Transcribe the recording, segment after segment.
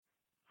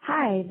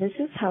Hi, this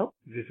is Hope.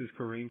 This is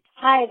Kareem.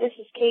 Hi, this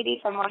is Katie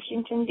from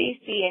Washington,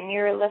 D.C., and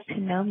you're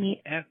listening to No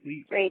Meat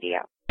Athlete Radio.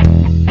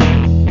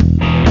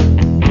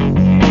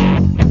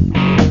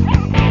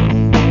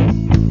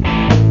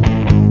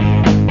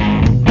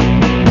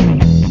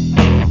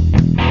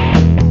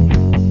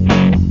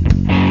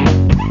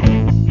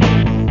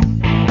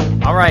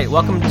 All right,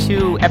 welcome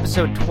to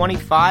episode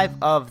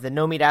 25 of the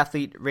No Meat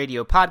Athlete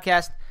Radio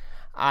podcast.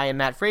 I am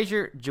Matt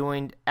Frazier,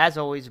 joined as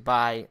always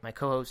by my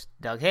co-host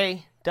Doug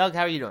Hay. Doug,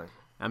 how are you doing?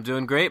 I'm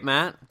doing great,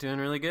 Matt. Doing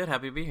really good.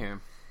 Happy to be here.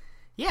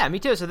 Yeah, me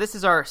too. So this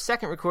is our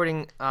second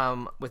recording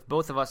with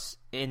both of us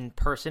in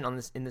person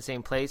in the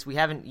same place. We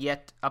haven't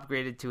yet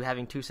upgraded to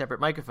having two separate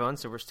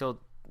microphones, so we're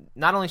still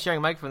not only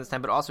sharing microphones this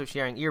time, but also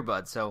sharing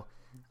earbuds. So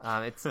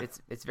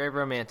it's very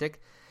romantic.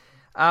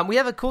 We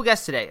have a cool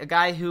guest today, a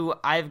guy who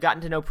I've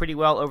gotten to know pretty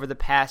well over the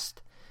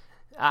past,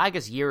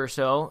 year or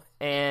so.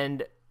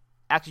 And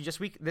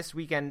actually, this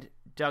weekend,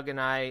 Doug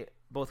and I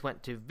both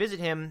went to visit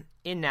him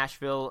in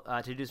Nashville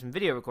to do some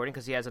video recording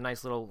because he has a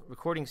nice little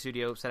recording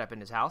studio set up in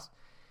his house.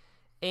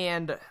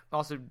 And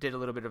also did a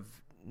little bit of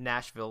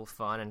Nashville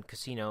fun and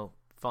casino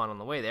fun on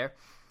the way there.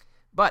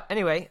 But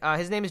anyway,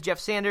 his name is Jeff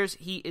Sanders.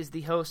 He is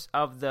the host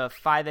of the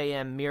 5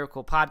 a.m.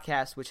 Miracle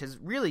podcast, which has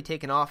really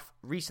taken off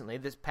recently.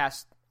 This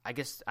past,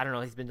 he's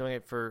been doing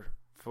it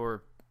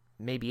for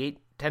maybe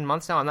 8-10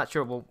 months now. I'm not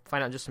sure. We'll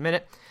find out in just a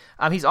minute.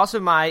 He's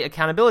also my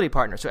accountability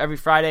partner. So every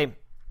Friday,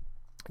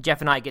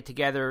 Jeff and I get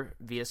together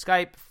via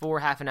Skype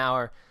for half an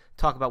hour,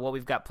 talk about what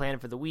we've got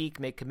planned for the week,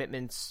 make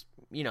commitments,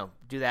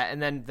 do that.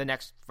 And then the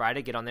next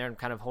Friday, get on there and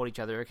kind of hold each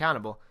other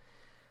accountable.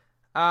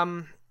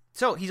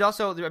 So he's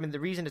also, the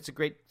reason it's a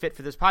great fit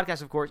for this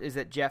podcast, of course, is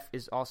that Jeff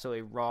is also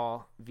a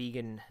raw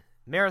vegan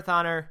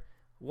marathoner,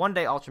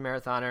 one-day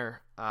ultramarathoner.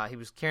 He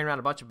was carrying around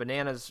a bunch of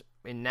bananas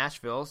in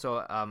Nashville,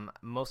 so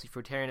mostly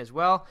fruitarian as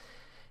well.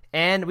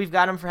 And we've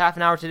got him for half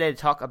an hour today to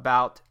talk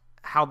about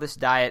how this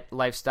diet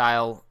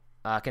lifestyle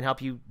can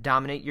help you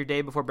dominate your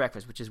day before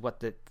breakfast, which is what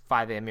the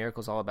 5 a.m.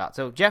 Miracle is all about.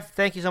 So, Jeff,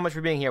 thank you so much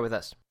for being here with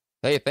us.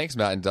 Hey, thanks,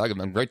 Matt and Doug.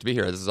 I'm great to be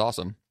here. This is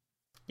awesome.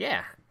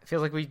 Yeah, it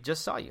feels like we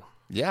just saw you.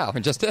 Yeah,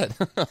 we just did.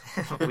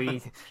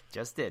 We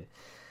just did.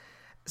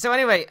 So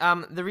anyway,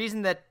 the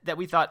reason that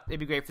we thought it'd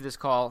be great for this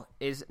call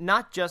is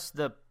not just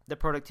the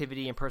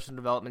productivity and personal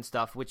development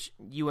stuff, which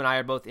you and I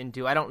are both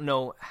into. I don't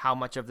know how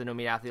much of the No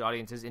Meat Athlete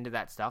audience is into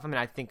that stuff.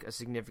 I think a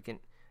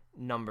significant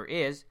number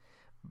is.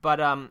 But,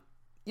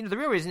 the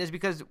real reason is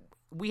because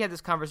we had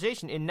this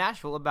conversation in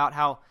Nashville about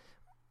how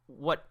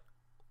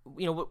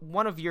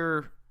one of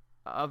your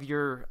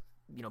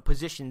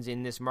positions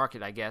in this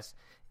market, I guess,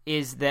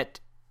 is that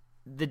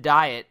the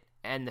diet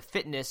and the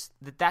fitness,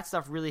 that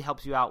stuff really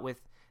helps you out with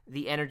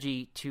the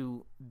energy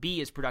to be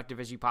as productive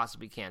as you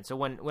possibly can. So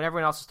when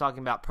everyone else is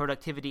talking about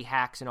productivity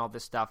hacks and all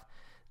this stuff,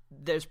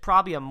 there's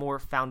probably a more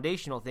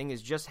foundational thing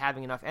is just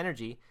having enough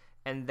energy,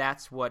 and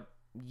that's what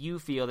you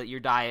feel that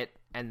your diet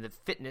and the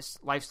fitness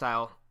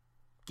lifestyle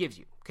gives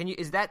you.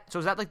 Is that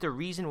like the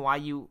reason why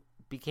you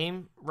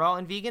became raw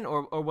and vegan,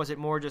 or was it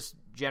more just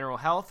general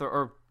health,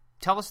 or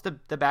tell us the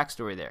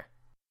backstory there?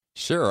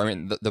 Sure.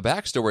 The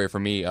backstory for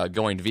me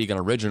going vegan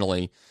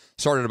originally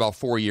started about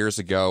 4 years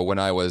ago when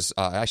I was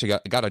I actually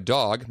got a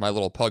dog, my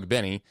little pug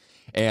Benny,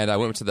 and I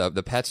went to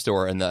the pet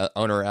store, and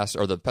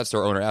the pet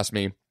store owner asked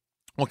me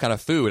what kind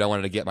of food I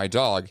wanted to get my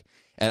dog,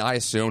 and I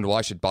assumed,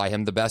 I should buy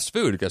him the best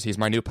food because he's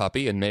my new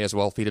puppy and may as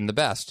well feed him the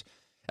best.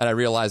 And I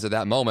realized at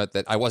that moment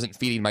that I wasn't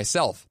feeding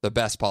myself the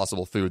best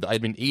possible food.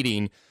 I'd been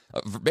eating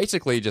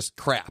basically just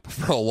crap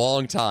for a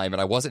long time,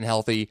 and I wasn't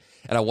healthy,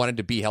 and I wanted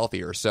to be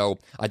healthier. So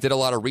I did a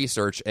lot of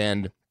research,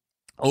 and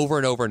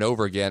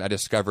over again, I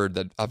discovered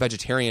that a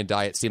vegetarian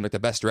diet seemed like the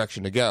best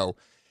direction to go.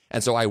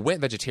 And so I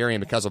went vegetarian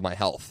because of my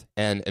health,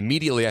 and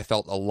immediately I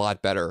felt a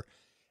lot better.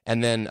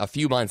 And then a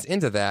few months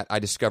into that, I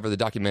discovered the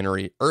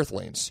documentary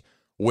Earthlings,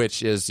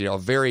 which is a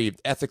very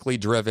ethically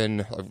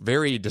driven,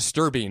 very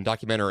disturbing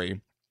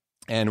documentary.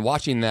 And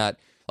watching that,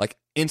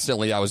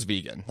 instantly I was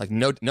vegan.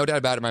 No doubt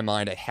about it in my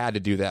mind, I had to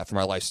do that for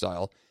my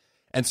lifestyle.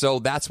 And so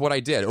that's what I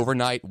did.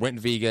 Overnight, went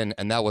vegan,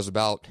 and that was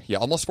about,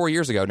 almost 4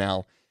 years ago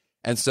now.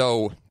 And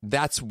so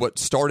that's what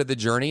started the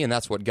journey, and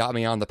that's what got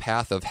me on the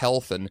path of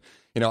health. And,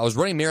 I was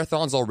running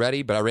marathons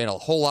already, but I ran a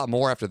whole lot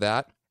more after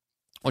that,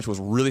 which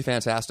was really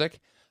fantastic.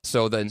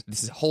 So then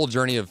this whole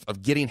journey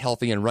of getting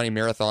healthy and running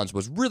marathons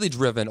was really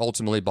driven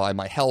ultimately by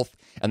my health,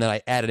 and then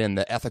I added in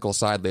the ethical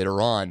side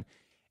later on.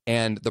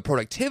 And the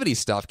productivity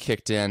stuff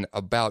kicked in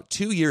about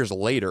 2 years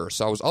later.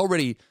 So I was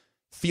already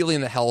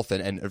feeling the health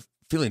and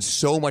feeling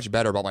so much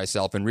better about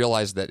myself, and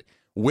realized that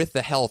with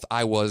the health,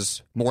 I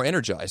was more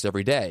energized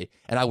every day,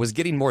 and I was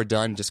getting more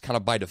done just kind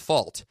of by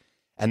default.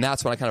 And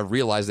that's when I kind of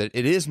realized that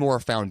it is more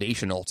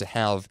foundational to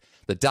have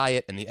the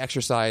diet and the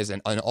exercise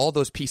and all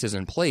those pieces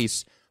in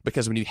place,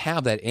 because when you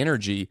have that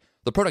energy,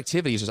 the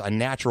productivity is just a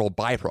natural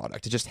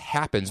byproduct. It just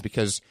happens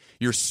because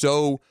you're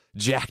so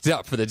jacked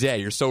up for the day.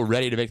 You're so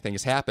ready to make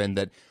things happen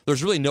that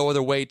there's really no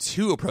other way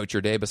to approach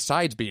your day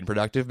besides being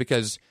productive,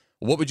 because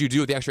what would you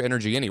do with the extra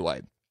energy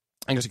anyway?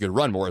 I guess you could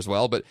run more as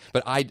well, but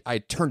I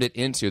turned it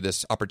into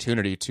this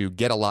opportunity to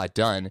get a lot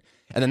done.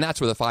 And then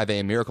that's where the 5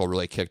 a.m. miracle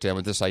really kicked in,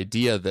 with this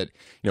idea that,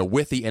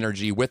 with the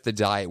energy, with the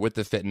diet, with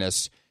the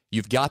fitness,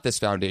 you've got this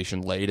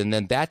foundation laid, and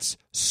then that's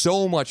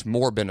so much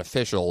more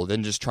beneficial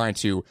than just trying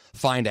to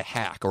find a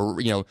hack or,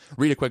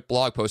 read a quick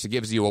blog post that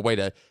gives you a way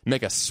to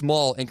make a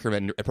small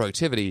increment in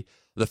productivity.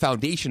 The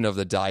foundation of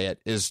the diet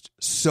is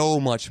so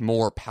much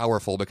more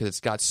powerful because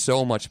it's got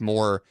so much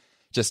more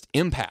just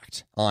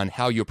impact on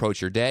how you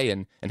approach your day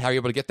and how you're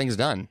able to get things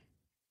done.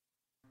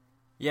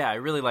 Yeah, I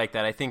really like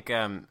that. I think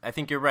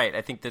you're right.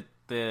 I think that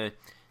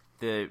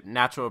the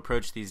natural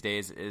approach these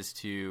days is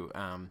to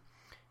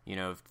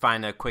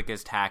find the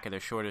quickest hack or the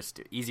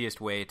shortest, easiest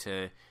way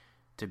to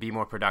be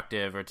more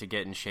productive or to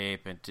get in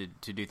shape and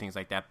to do things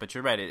like that. But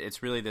you're right.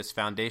 It's really this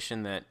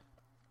foundation that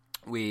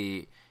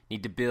we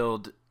need to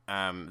build.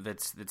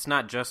 That's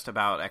not just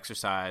about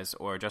exercise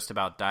or just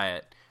about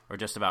diet or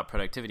just about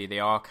productivity. They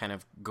all kind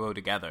of go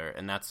together,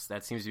 and that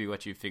seems to be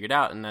what you've figured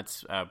out, and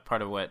that's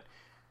part of what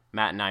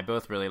Matt and I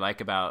both really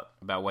like about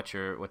what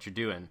you're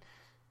doing.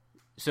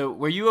 So,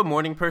 were you a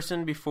morning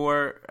person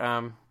before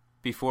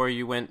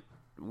you went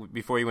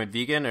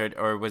vegan,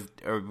 or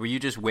were you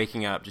just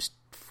waking up just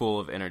full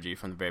of energy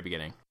from the very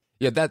beginning?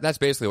 Yeah, that's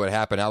basically what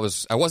happened. I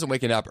wasn't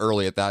waking up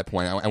early at that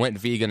point. I went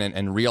vegan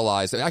and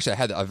realized that actually I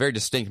had a very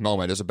distinct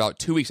moment. It was about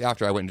 2 weeks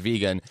after I went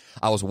vegan.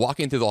 I was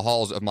walking through the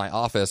halls of my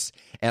office,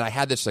 and I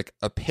had this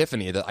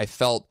epiphany that I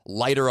felt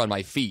lighter on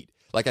my feet.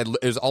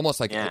 It was almost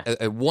like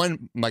at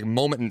one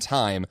moment in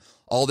time,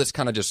 all this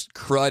kind of just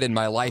crud in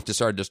my life just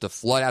started to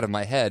flood out of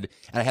my head,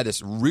 and I had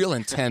this real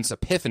intense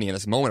epiphany and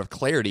this moment of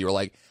clarity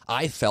where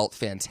I felt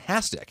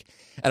fantastic.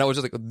 And I was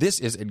just like, this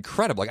is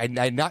incredible. I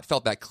had not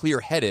felt that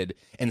clear-headed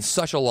in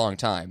such a long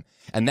time.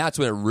 And that's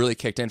when it really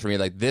kicked in for me.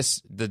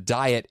 The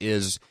diet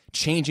is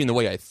changing the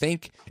way I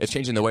think. It's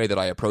changing the way that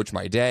I approach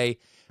my day.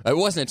 It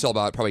wasn't until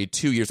about probably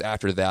 2 years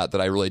after that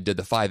I really did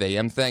the 5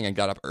 a.m. thing and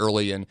got up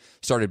early and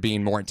started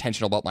being more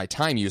intentional about my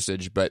time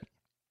usage. But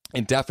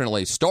it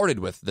definitely started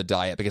with the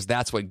diet because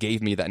that's what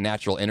gave me that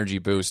natural energy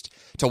boost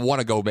to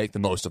want to go make the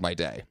most of my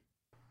day.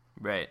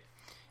 Right.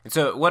 And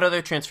so what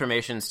other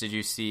transformations did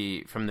you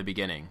see from the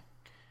beginning?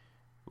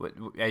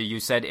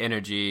 You said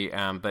energy,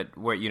 but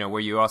were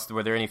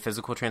there any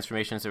physical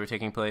transformations that were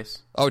taking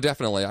place? Oh,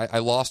 definitely. I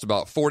lost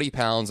about 40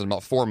 pounds in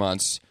about 4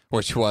 months,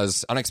 which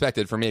was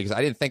unexpected for me because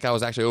I didn't think I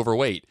was actually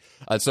overweight.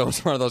 So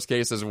it's one of those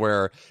cases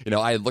where,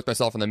 I looked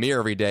myself in the mirror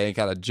every day and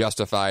kind of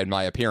justified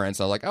my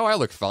appearance. I was like, oh, I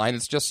look fine.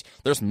 It's just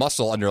there's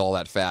muscle under all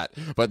that fat,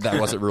 but that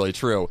wasn't really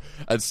true.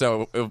 And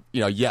so,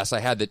 yes,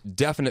 I had the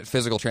definite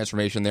physical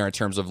transformation there in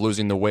terms of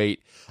losing the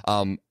weight.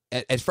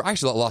 I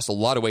actually lost a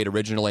lot of weight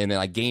originally, and then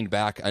I gained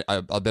back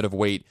a bit of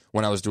weight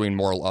when I was doing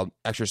more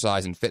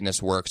exercise and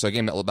fitness work. So I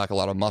gained back a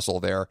lot of muscle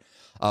there.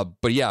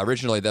 But yeah,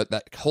 originally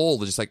that whole,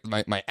 just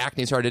my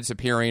acne started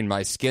disappearing,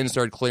 my skin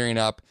started clearing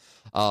up.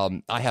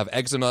 I have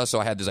eczema,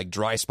 so I had these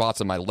dry spots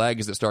on my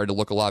legs that started to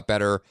look a lot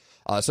better.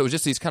 So it was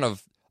just these kind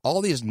of,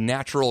 all these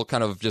natural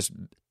kind of just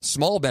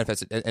small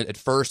benefits at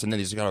first, and then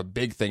these kind of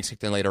big things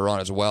kicked in later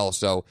on as well.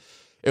 So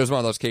it was one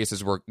of those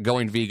cases where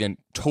going vegan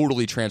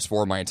totally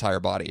transformed my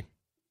entire body.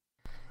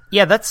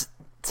 Yeah, that's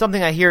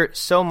something I hear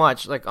so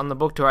much. On the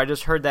book tour, I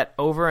just heard that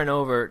over and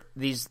over.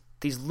 These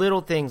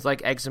little things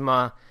like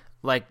eczema,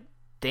 like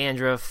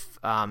dandruff,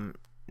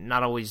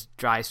 not always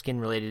dry skin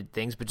related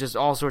things, but just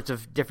all sorts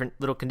of different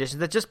little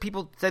conditions that just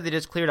people said they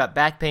just cleared up.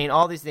 Back pain,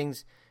 all these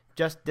things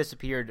just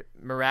disappeared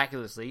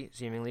miraculously,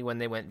 seemingly, when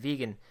they went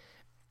vegan.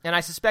 And I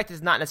suspect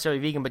it's not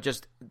necessarily vegan, but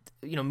just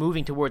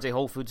moving towards a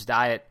whole foods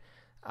diet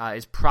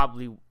is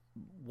probably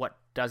what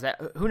does that.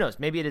 Who knows?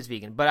 Maybe it is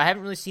vegan, but I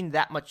haven't really seen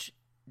that much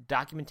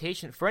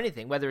documentation for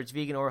anything, whether it's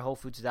vegan or a whole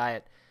foods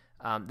diet,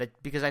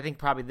 because I think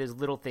probably those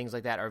little things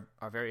like that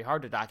are very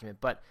hard to document.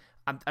 But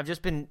I've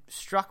just been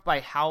struck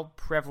by how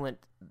prevalent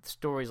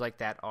stories like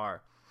that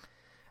are.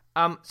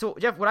 So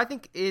Jeff, what I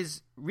think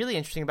is really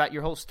interesting about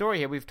your whole story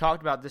here, we've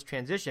talked about this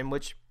transition,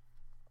 which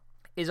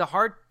is a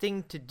hard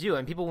thing to do.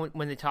 And people,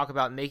 when they talk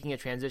about making a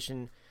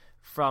transition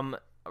from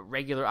a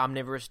regular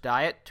omnivorous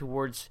diet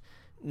towards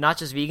not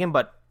just vegan,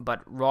 but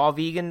raw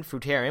vegan,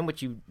 fruitarian,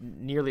 which you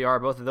nearly are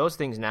both of those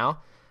things now.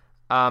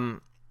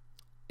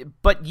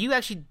 But you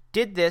actually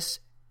did this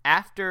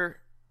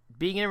after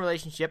being in a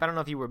relationship. I don't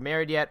know if you were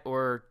married yet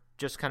or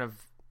just kind of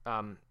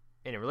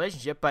in a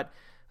relationship,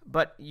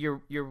 but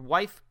your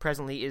wife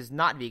presently is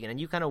not vegan, and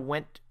you kind of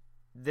went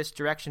this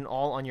direction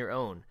all on your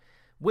own,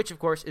 which of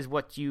course is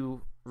what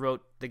you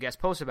wrote the guest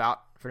post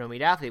about for No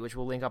Meat Athlete, which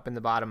we'll link up in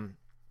the bottom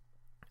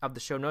of the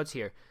show notes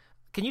here.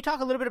 Can you talk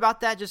a little bit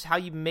about that, just how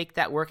you make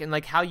that work,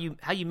 and how you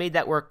made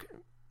that work,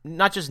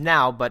 not just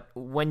now, but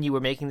when you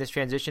were making this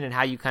transition, and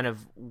how you kind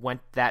of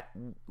went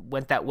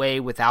that way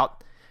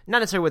without, not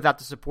necessarily without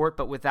the support,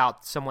 but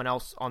without someone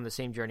else on the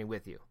same journey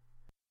with you?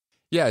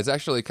 Yeah, it's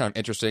actually kind of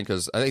interesting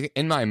because I think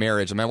in my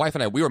marriage, my wife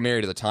and I, we were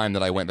married at the time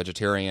that I went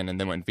vegetarian and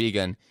then went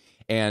vegan.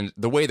 And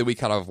the way that we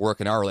kind of work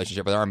in our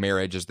relationship with our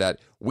marriage is that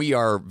we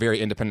are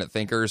very independent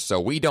thinkers. So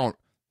we don't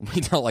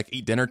we don't like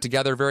eat dinner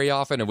together very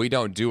often, and we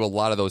don't do a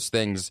lot of those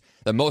things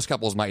that most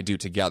couples might do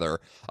together.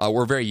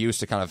 We're very used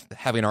to kind of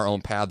having our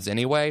own paths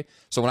anyway.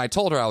 So when I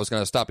told her I was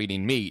going to stop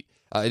eating meat,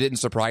 it didn't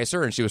surprise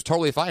her, and she was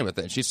totally fine with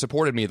it. She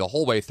supported me the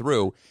whole way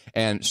through,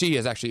 and she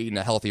has actually eaten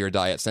a healthier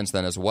diet since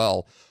then as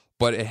well.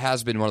 But it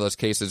has been one of those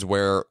cases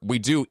where we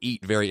do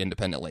eat very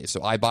independently.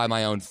 So I buy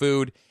my own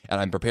food, and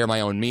I prepare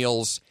my own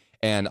meals,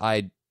 and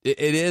it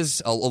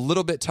is a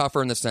little bit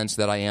tougher in the sense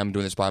that I am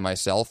doing this by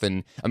myself.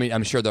 And I mean,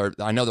 I'm sure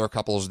I know there are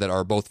couples that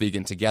are both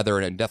vegan together,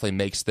 and it definitely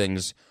makes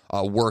things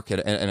work in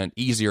an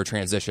easier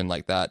transition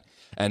like that,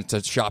 and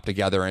to shop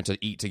together and to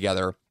eat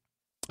together.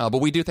 But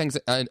we do things,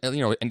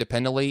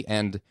 independently,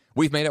 and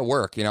we've made it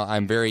work.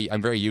 I'm very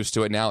used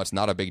to it now. It's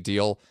not a big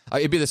deal.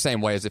 It'd be the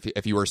same way as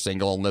if you were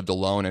single and lived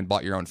alone and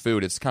bought your own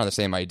food. It's kind of the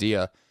same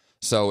idea.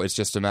 So it's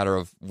just a matter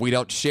of we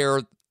don't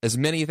share as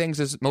many things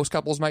as most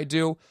couples might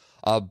do,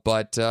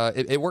 but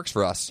it works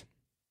for us.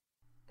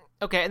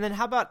 Okay, and then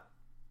how about?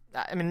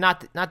 I mean,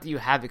 not that you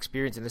have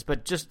experience in this,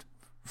 but just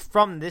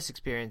from this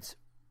experience,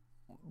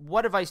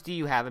 what advice do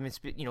you have? I mean,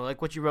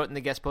 like what you wrote in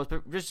the guest post,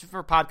 but just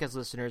for podcast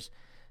listeners,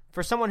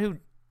 for someone who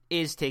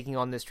is taking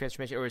on this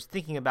transformation or is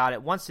thinking about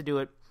it, wants to do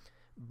it,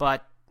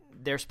 but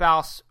their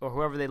spouse or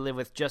whoever they live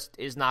with just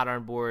is not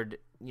on board.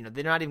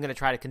 They're not even going to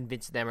try to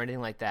convince them or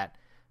anything like that.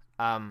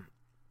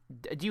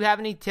 Do you have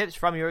any tips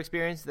from your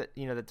experience that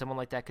that someone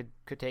like that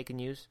could take and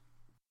use?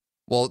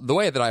 Well, the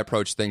way that I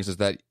approach things is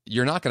that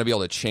you're not going to be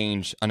able to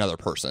change another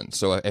person.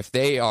 So if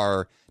they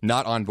are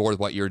not on board with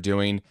what you're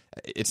doing,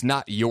 it's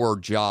not your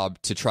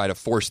job to try to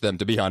force them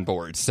to be on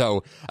board.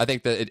 So I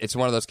think that it's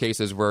one of those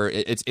cases where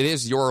it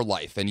is your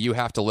life, and you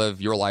have to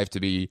live your life to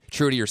be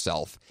true to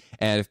yourself.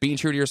 And if being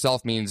true to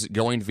yourself means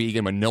going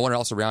vegan when no one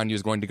else around you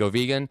is going to go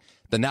vegan,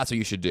 then that's what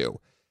you should do.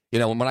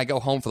 When I go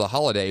home for the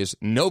holidays,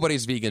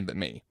 nobody's vegan but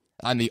me.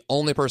 I'm the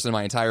only person in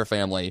my entire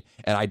family,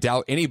 and I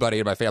doubt anybody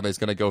in my family is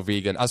going to go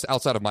vegan,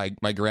 outside of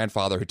my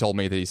grandfather, who told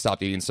me that he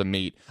stopped eating some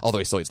meat, although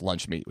he still eats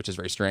lunch meat, which is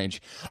very strange.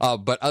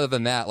 But other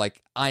than that,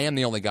 I am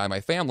the only guy in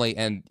my family,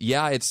 and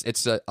yeah,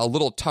 it's a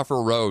little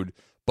tougher road,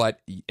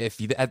 but if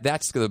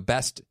that's the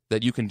best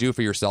that you can do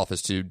for yourself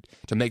is to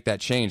make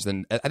that change,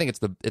 then I think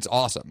it's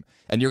awesome.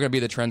 And you're going to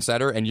be the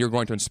trendsetter, and you're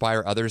going to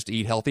inspire others to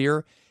eat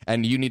healthier,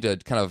 and you need to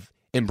kind of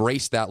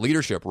embrace that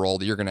leadership role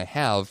that you're going to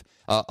have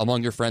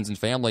among your friends and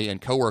family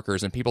and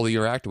coworkers and people that you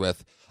interact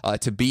with,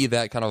 to be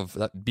that kind of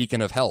that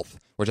beacon of health,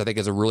 which I think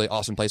is a really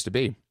awesome place to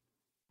be.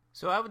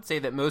 So I would say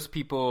that most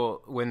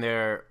people, when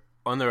they're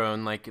on their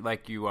own,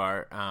 like you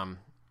are,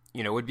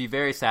 would be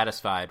very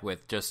satisfied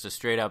with just a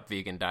straight up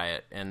vegan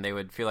diet, and they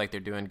would feel like they're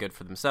doing good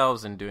for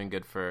themselves and doing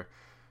good for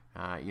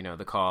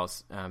the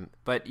cause.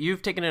 But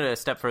you've taken it a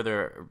step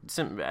further,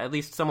 at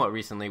least somewhat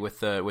recently, with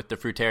the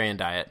fruitarian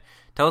diet.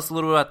 Tell us a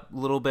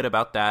little bit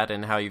about that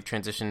and how you've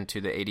transitioned to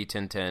the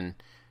 80-10-10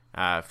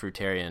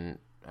 fruitarian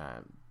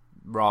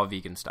raw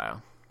vegan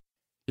style.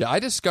 Yeah, I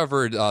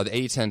discovered the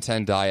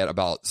 80-10-10 diet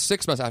about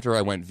 6 months after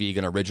I went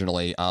vegan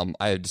originally.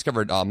 I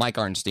discovered Mike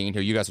Arnstein,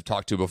 who you guys have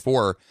talked to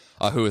before,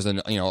 who is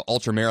an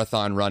ultra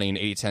marathon running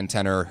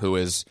 80-10-10er, who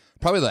is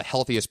probably the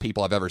healthiest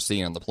people I've ever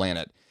seen on the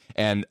planet.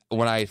 And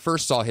when I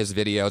first saw his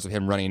videos of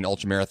him running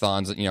ultra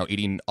marathons,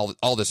 eating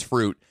all this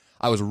fruit,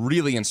 I was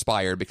really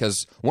inspired,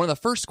 because one of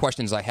the first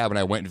questions I had when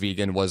I went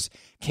vegan was,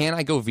 can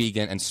I go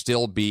vegan and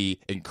still be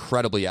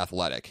incredibly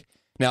athletic?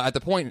 Now, at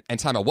the point in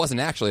time, I wasn't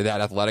actually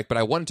that athletic, but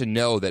I wanted to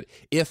know that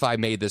if I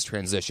made this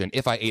transition,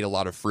 if I ate a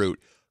lot of fruit,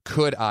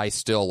 could I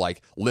still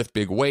lift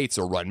big weights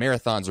or run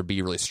marathons or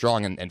be really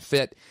strong and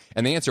fit?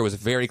 And the answer was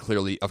very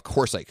clearly, of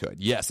course I could.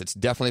 Yes, it's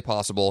definitely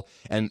possible.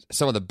 And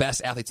some of the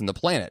best athletes on the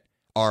planet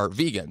are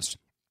vegans.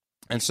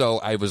 And so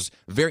I was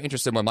very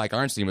interested in what Mike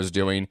Arnstein was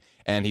doing,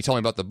 and he told me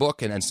about the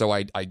book, and so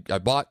I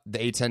bought the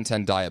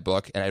 80-10-10 diet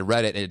book, and I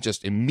read it, and it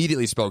just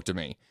immediately spoke to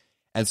me.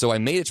 And so I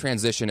made a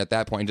transition at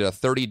that point, did a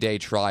 30-day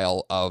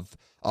trial of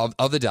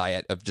the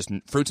diet, of just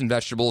fruits and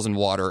vegetables and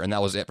water, and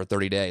that was it for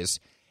 30 days.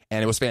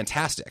 And it was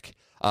fantastic.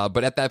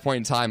 But at that point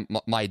in time,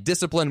 my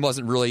discipline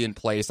wasn't really in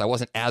place. I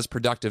wasn't as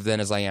productive then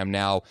as I am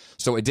now,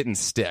 so it didn't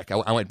stick.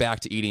 I went back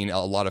to eating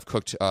a lot of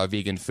cooked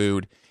vegan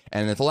food.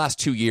 And in the last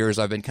 2 years,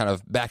 I've been kind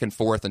of back and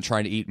forth and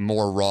trying to eat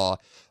more raw.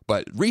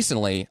 But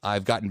recently,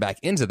 I've gotten back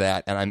into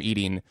that, and I'm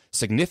eating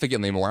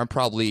significantly more. I'm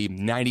probably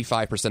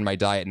 95% of my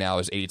diet now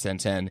is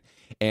 80-10-10,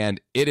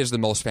 and it is the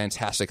most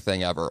fantastic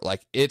thing ever.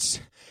 It's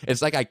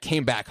like I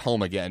came back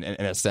home again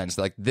in a sense.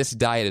 This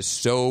diet is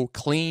so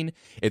clean.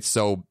 It's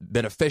so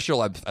beneficial.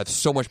 I have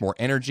so much more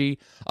energy.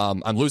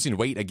 I'm losing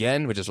weight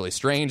again, which is really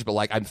strange,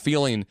 but I'm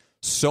feeling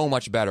so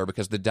much better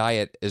because the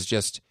diet is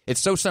it's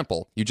so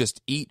simple. You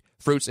just eat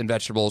fruits and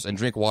vegetables and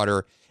drink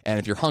water, and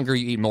if you're hungry,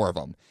 you eat more of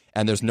them.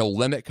 And there's no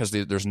limit because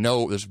there's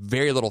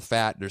very little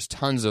fat. There's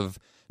tons of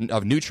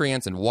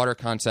nutrients and water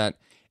content,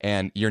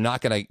 and you're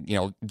not going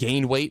to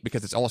gain weight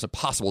because it's almost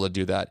impossible to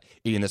do that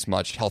eating this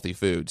much healthy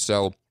food.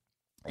 So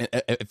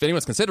if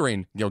anyone's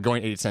considering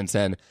going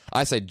 80-10-10,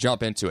 I say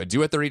jump into it.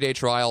 Do a 30-day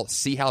trial,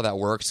 see how that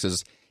works,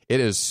 because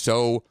it is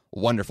so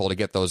wonderful to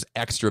get those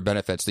extra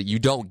benefits that you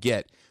don't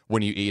get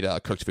when you eat a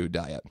cooked food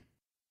diet.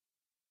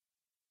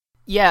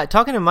 Yeah,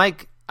 talking to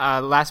Mike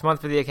last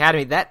month for the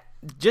Academy, that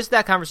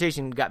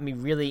conversation got me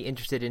really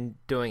interested in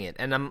doing it.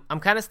 And I'm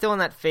kind of still in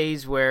that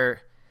phase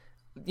where,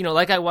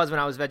 like I was when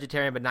I was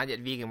vegetarian but not yet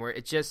vegan, where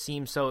it just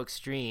seems so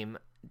extreme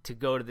to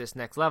go to this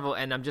next level,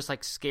 and I'm just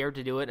like scared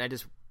to do it. And I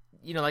just,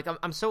 like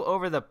I'm so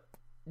over the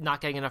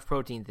not getting enough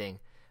protein thing,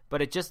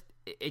 but it just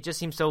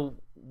seems so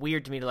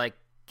weird to me to like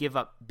give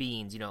up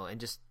beans, and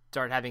just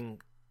start having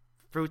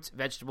fruits,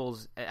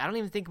 vegetables. I don't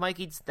even think Mike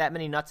eats that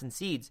many nuts and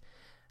seeds.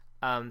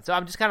 So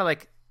I'm just kind of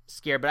like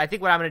scared, but I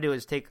think what I'm going to do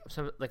is take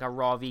some like a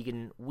raw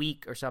vegan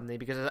week or something,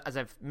 because as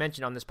I've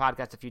mentioned on this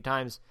podcast a few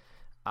times,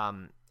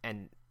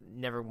 and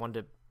never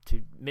wanted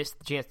to miss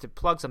the chance to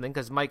plug something,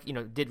 because Mike, he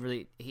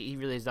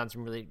really has done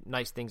some really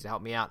nice things to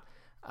help me out.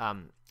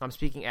 I'm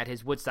speaking at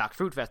his Woodstock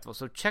Fruit Festival,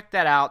 so check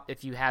that out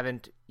if you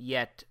haven't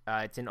yet.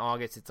 It's in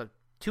August. It's a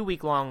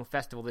 2-week-long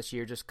festival this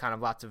year, just kind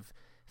of lots of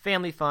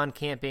family fun,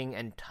 camping,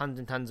 and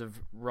tons of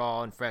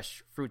raw and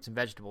fresh fruits and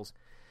vegetables.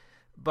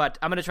 But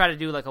I'm going to try to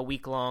do like a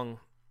week-long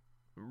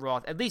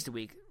raw, at least a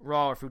week,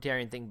 raw or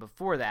fruitarian thing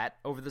before that.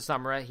 Over the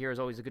summer, here is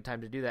always a good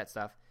time to do that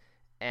stuff.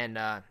 And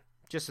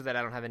just so that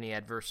I don't have any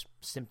adverse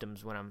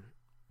symptoms when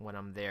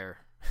I'm there,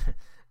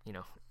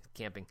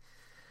 camping.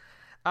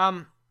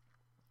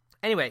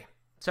 Anyway,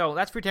 so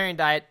that's Fruitarian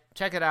Diet.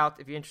 Check it out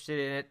if you're interested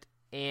in it.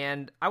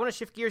 And I want to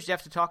shift gears,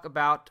 Jeff, to talk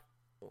about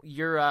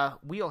your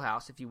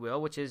wheelhouse, if you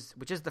will, which is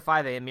the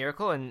 5 a.m.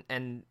 Miracle and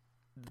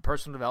the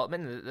personal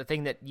development, the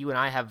thing that you and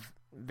I have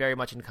very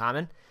much in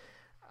common.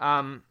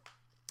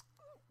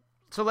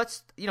 So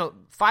let's,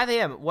 5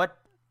 a.m.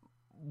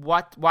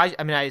 Why?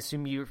 I mean, I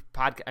assume your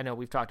podcast, I know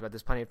we've talked about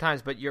this plenty of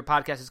times, but your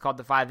podcast is called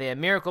the 5 a.m.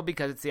 Miracle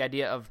because it's the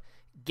idea of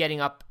getting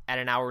up at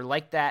an hour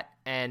like that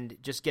and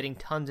just getting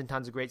tons and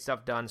tons of great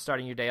stuff done,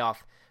 starting your day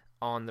off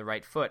on the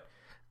right foot.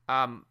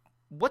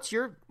 What's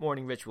your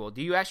morning ritual?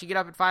 Do you actually get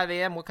up at 5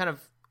 a.m.?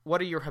 What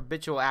are your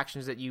habitual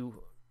actions that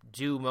you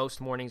do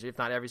most mornings, if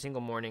not every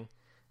single morning?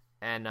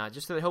 And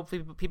just so that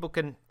hopefully people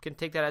can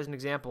take that as an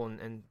example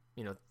and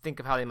think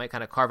of how they might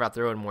kind of carve out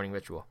their own morning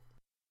ritual.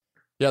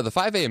 Yeah, the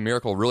 5 a.m.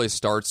 Miracle really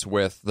starts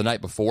with the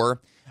night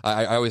before.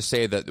 I always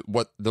say that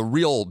what the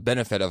real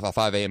benefit of a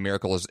 5 a.m.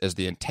 Miracle is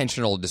the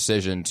intentional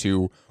decision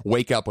to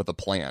wake up with a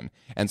plan.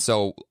 And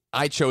so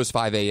I chose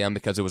 5 a.m.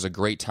 because it was a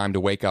great time to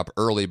wake up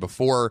early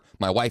before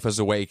my wife was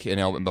awake,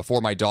 and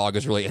before my dog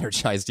is really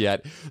energized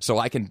yet, so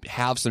I can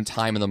have some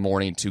time in the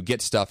morning to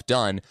get stuff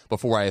done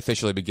before I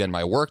officially begin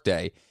my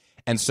workday.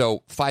 And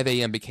so 5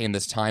 a.m. became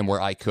this time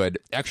where I could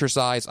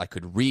exercise, I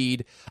could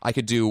read, I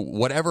could do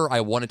whatever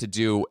I wanted to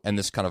do in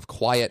this kind of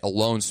quiet,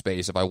 alone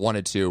space if I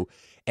wanted to.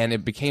 And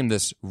it became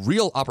this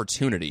real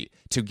opportunity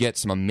to get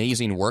some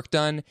amazing work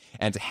done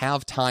and to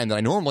have time that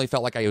I normally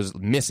felt like I was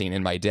missing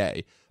in my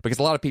day. Because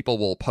a lot of people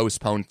will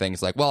postpone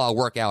things like, well, I'll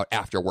work out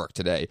after work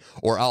today,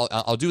 or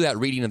I'll do that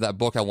reading of that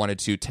book I wanted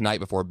to tonight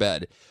before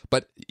bed.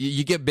 But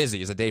you get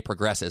busy as the day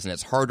progresses, and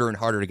it's harder and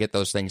harder to get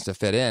those things to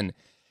fit in.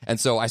 And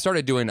so I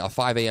started doing a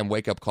 5 a.m.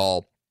 wake-up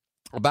call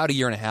about a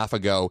year and a half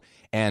ago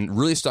and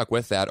really stuck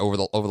with that over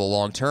the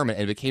long term.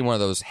 And it became one of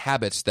those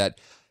habits that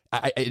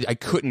I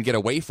couldn't get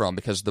away from,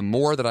 because the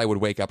more that I would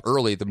wake up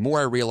early, the more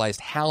I realized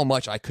how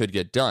much I could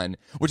get done,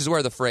 which is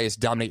where the phrase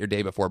dominate your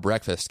day before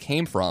breakfast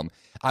came from.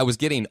 I was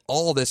getting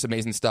all this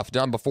amazing stuff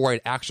done before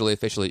I'd actually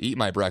officially eat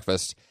my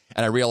breakfast.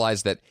 And I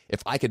realized that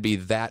if I could be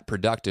that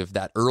productive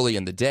that early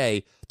in the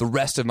day, the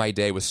rest of my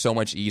day was so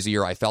much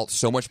easier. I felt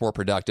so much more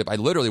productive. I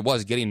literally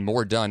was getting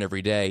more done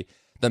every day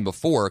than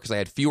before because I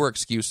had fewer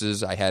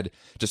excuses. I had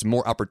just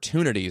more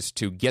opportunities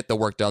to get the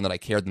work done that I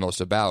cared the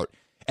most about.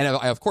 And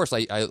of course,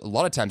 a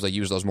lot of times I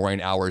use those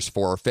morning hours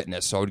for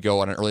fitness. So I would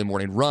go on an early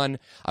morning run.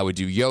 I would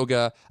do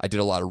yoga. I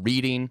did a lot of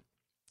reading.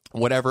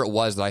 Whatever it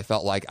was that I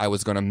felt like I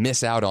was going to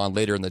miss out on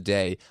later in the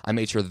day, I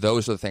made sure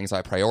those are the things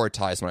I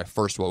prioritized when I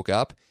first woke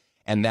up.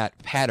 And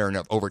that pattern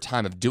of over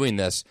time of doing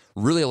this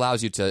really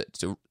allows you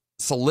to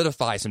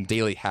solidify some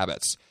daily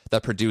habits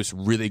that produce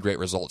really great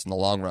results in the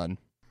long run.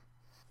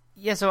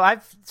 Yeah, so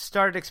I've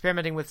started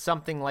experimenting with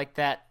something like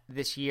that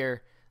this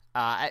year.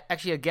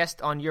 Actually, a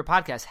guest on your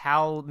podcast,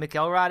 Hal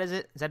McElrod, is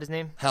it? Is that his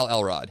name? Hal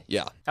Elrod,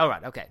 yeah.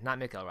 Elrod, okay, not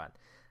McElrod.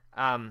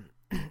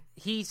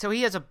 He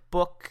has a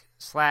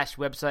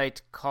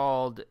book/website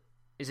called,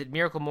 is it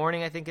Miracle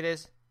Morning, I think it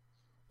is?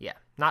 Yeah,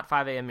 not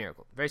 5 a.m.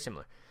 Miracle. Very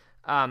similar.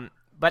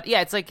 But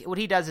yeah, it's like what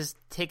he does is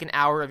take an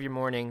hour of your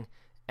morning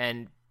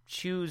and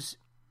choose,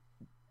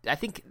 I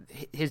think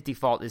his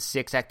default is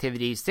 6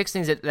 activities, 6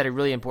 things that are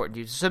really important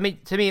to you. So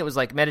to me, it was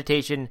like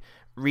meditation,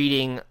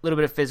 reading, a little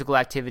bit of physical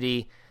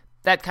activity,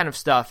 that kind of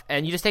stuff.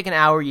 And you just take an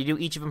hour, you do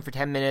each of them for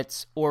 10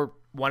 minutes, or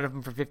one of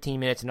them for 15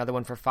 minutes, another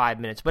one for 5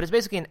 minutes. But it's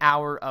basically an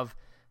hour of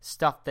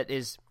stuff that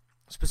is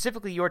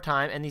specifically your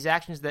time and these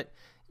actions that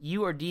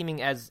you are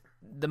deeming as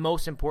the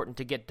most important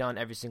to get done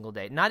every single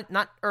day.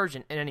 Not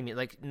urgent in any means.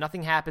 Like,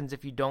 nothing happens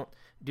if you don't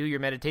do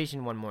your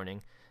meditation one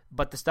morning.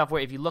 But the stuff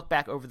where if you look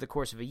back over the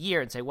course of a year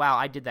and say, wow,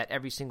 I did that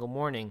every single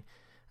morning,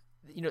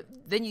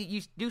 then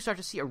you do start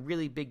to see a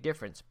really big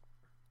difference.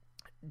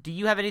 Do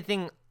you have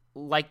anything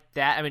like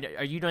that? I mean,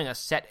 are you doing a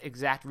set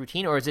exact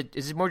routine, or is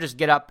it more just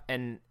get up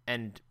and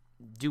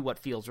do what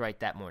feels right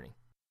that morning?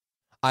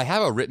 I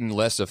have a written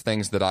list of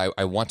things that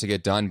I want to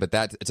get done, but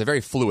it's a very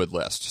fluid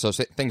list. So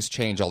things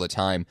change all the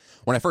time.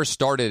 When I first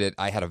started it,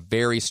 I had a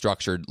very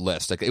structured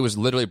list. Like, it was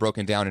literally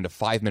broken down into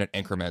 5-minute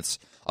increments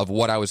of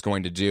what I was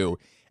going to do.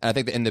 And I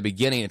think that in the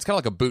beginning, it's kind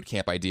of like a boot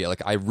camp idea.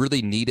 Like, I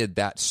really needed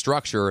that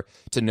structure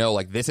to know,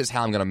 like, this is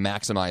how I'm going to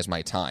maximize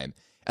my time.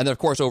 And then, of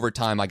course, over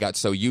time, I got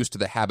so used to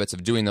the habits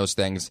of doing those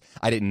things,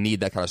 I didn't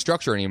need that kind of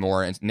structure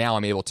anymore. And now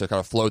I'm able to kind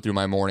of flow through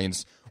my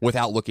mornings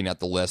without looking at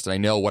the list. And I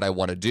know what I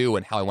want to do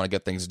and how I want to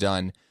get things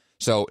done.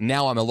 So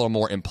now I'm a little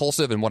more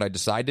impulsive in what I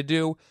decide to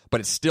do, but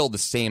it's still the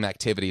same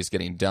activities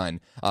getting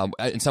done.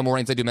 In some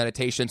mornings, I do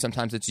meditation.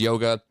 Sometimes it's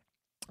yoga.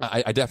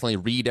 I definitely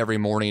read every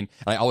morning,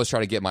 and I always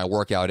try to get my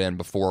workout in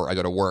before I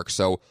go to work.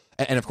 So,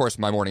 and of course,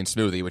 my morning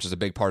smoothie, which is a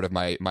big part of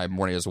my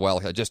morning as well.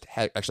 I just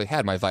actually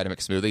had my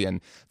Vitamix smoothie and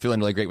feeling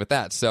really great with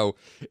that. So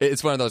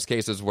it's one of those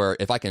cases where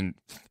if I can,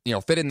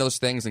 fit in those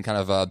things and kind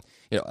of,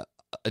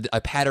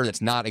 a pattern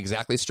that's not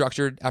exactly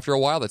structured after a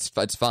while,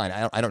 that's fine.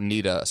 I don't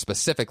need a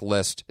specific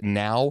list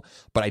now,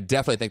 but I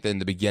definitely think that in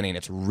the beginning,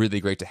 it's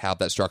really great to have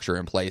that structure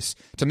in place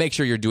to make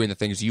sure you're doing the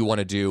things you want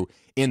to do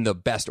in the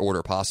best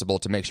order possible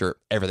to make sure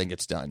everything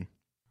gets done.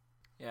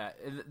 Yeah,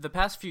 the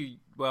past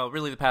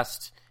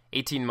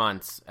 18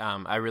 months,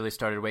 I really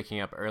started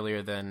waking up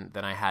earlier than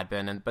I had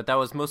been, but that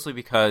was mostly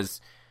because,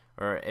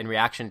 or in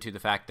reaction to the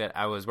fact that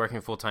I was working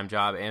a full-time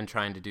job and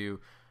trying to do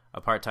a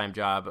part-time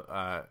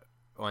job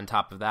on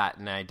top of that,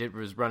 and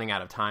was running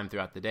out of time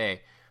throughout the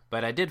day.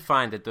 But I did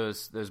find that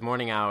those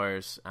morning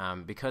hours,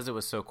 because it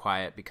was so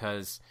quiet,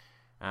 because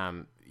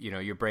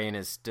your brain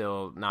is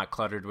still not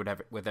cluttered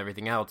with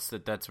everything else,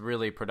 that's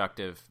really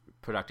productive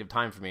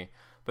time for me.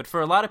 But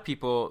for a lot of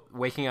people,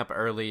 waking up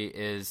early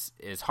is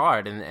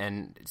hard,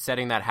 and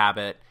setting that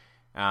habit,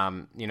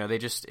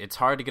 it's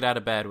hard to get out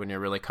of bed when you're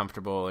really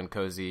comfortable and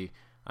cozy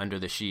under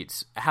the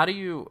sheets. How do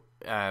you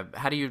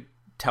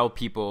tell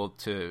people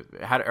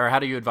how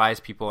do you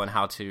advise people on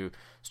how to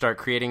start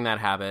creating that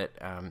habit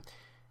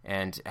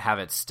and have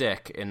it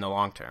stick in the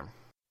long term?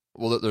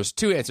 Well, there's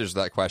two answers to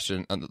that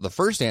question. The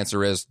first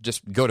answer is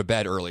just go to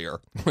bed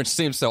earlier, which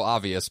seems so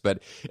obvious,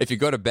 but if you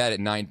go to bed at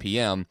 9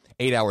 p.m.,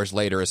 8 hours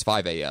later is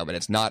 5 a.m., and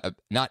it's not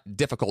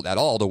difficult at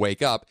all to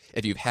wake up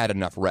if you've had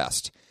enough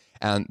rest.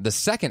 And the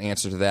second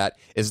answer to that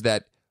is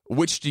that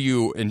which do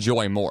you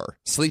enjoy more,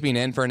 sleeping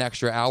in for an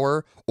extra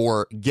hour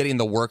or getting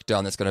the work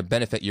done that's going to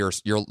benefit your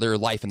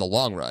life in the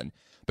long run?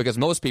 Because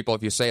most people,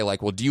 if you say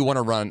like, well, do you want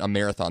to run a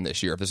marathon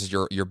this year? If this is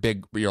your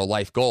big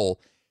life goal,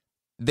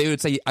 they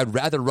would say, I'd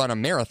rather run a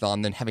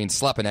marathon than having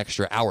slept an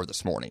extra hour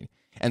this morning.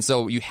 And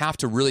so you have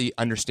to really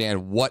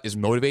understand what is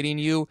motivating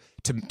you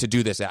to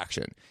do this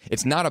action.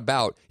 It's not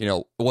about,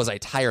 was I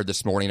tired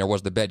this morning or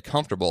was the bed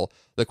comfortable?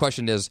 The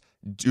question is,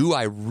 do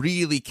I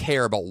really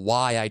care about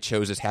why I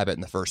chose this habit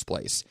in the first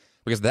place?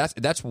 Because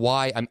that's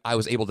why I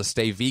was able to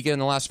stay vegan in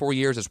the last 4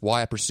 years. It's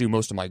why I pursue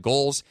most of my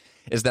goals,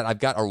 is that I've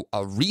got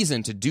a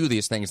reason to do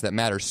these things that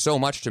matter so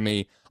much to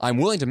me. I'm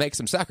willing to make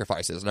some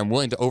sacrifices, and I'm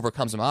willing to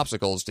overcome some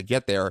obstacles to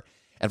get there.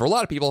 And for a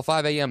lot of people,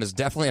 5 a.m. is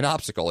definitely an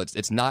obstacle.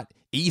 It's not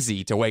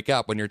easy to wake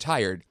up when you're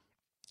tired,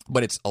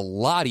 but it's a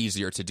lot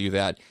easier to do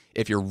that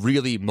if you're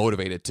really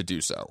motivated to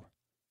do so.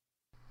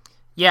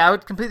 Yeah, I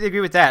would completely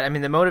agree with that. I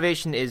mean, the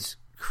motivation is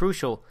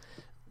crucial.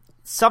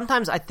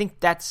 Sometimes I think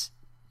that's,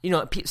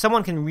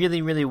 someone can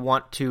really, really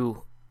want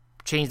to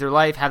change their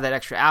life, have that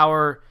extra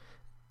hour.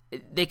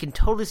 They can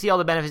totally see all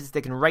the benefits.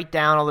 They can write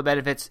down all the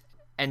benefits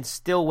and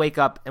still wake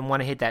up and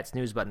want to hit that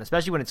snooze button,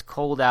 especially when it's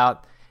cold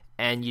out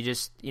and you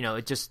just,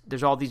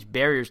 there's all these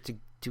barriers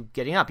to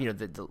getting up,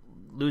 the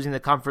losing the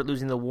comfort,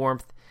 losing the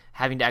warmth,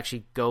 having to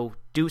actually go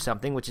do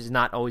something, which is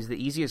not always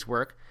the easiest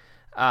work.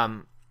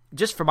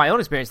 Just from my own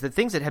experience, the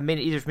things that have made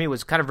it easier for me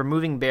was kind of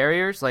removing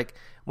barriers. Like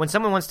when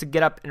someone wants to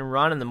get up and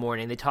run in the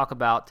morning, they talk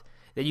about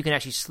that you can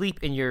actually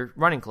sleep in your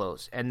running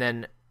clothes. And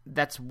then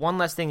that's one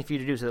less thing for you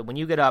to do so that when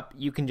you get up,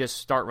 you can just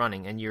start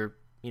running and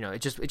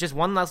it's just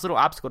one less little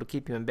obstacle to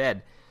keep you in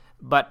bed.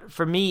 But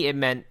for me, it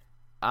meant,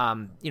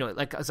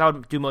 cause I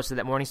would do most of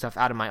that morning stuff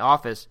out of my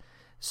office.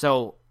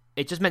 So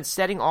it just meant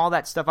setting all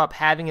that stuff up,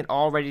 having it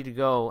all ready to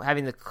go,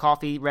 having the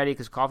coffee ready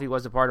because coffee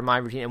was a part of my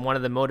routine and one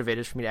of the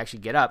motivators for me to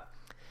actually get up.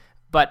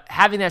 But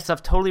having that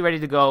stuff totally ready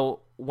to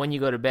go when you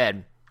go to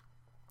bed,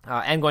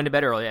 and going to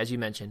bed early, as you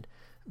mentioned.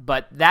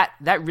 But that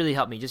really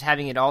helped me, just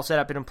having it all set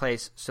up and in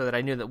place so that I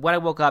knew that when I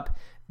woke up,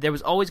 there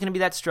was always going to be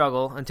that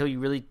struggle until you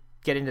really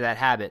get into that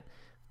habit.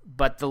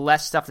 But the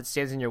less stuff that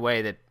stands in your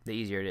way, the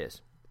easier it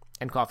is.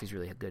 And coffee's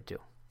really good too.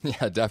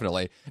 Yeah,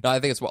 definitely. No, I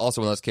think it's also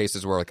one of those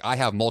cases where I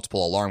have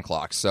multiple alarm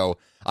clocks. So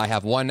I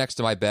have one next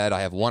to my bed,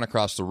 I have one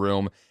across the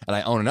room, and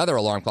I own another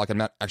alarm clock. I'm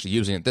not actually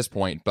using it at this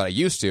point, but I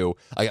used to.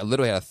 I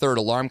literally had a third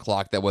alarm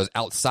clock that was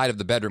outside of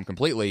the bedroom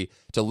completely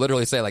to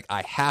literally say,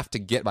 I have to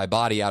get my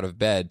body out of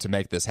bed to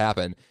make this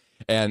happen.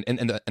 And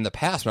in the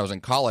past, when I was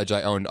in college,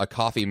 I owned a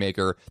coffee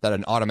maker that had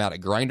an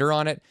automatic grinder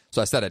on it. So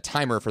I set a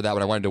timer for that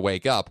when I wanted to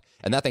wake up.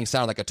 And that thing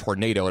sounded like a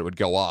tornado. It would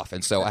go off.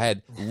 And so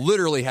I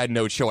literally had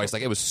no choice.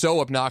 It was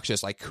so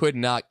obnoxious. I could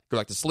not go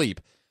back to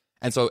sleep.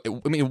 And so,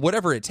 I mean,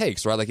 whatever it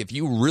takes, right? Like if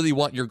you really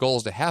want your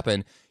goals to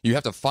happen, you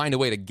have to find a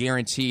way to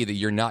guarantee that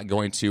you're not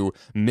going to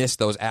miss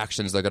those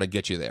actions that are going to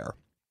get you there.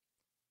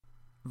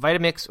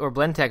 Vitamix or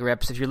Blendtec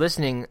reps, if you're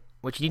listening,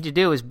 what you need to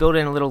do is build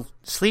in a little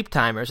sleep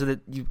timer so that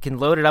you can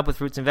load it up with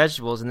fruits and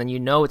vegetables, and then you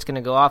know it's going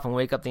to go off and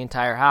wake up the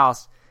entire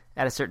house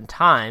at a certain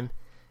time,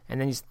 and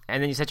then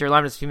you set your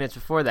alarm just a few minutes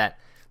before that.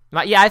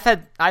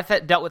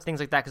 I've dealt with things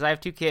like that because I have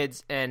 2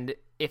 kids, and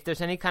if there's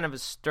any kind of a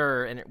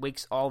stir and it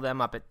wakes all of them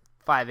up at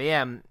 5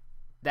 a.m.,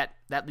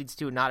 that leads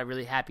to not a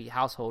really happy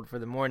household for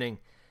the morning.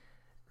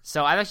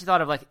 So I've actually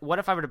thought of, like, what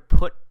if I were to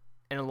put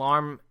an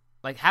alarm,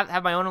 like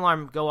have my own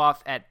alarm go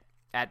off at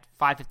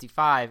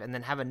 5:55 and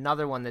then have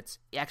another one that's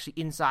actually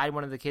inside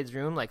one of the kids'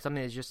 room, like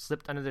something that's just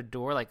slipped under their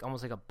door, like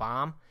almost like a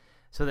bomb,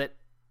 so that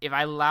if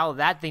I allow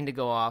that thing to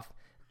go off,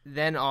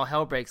 then all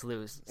hell breaks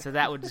loose. So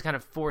that would just kind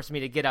of force me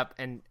to get up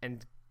and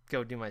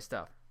go do my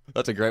stuff.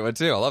 That's a great one,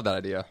 too. I love that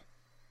idea.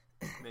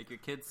 Make your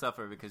kids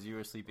suffer because you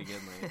were sleeping in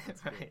late.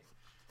 That's great. Right.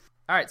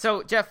 All right,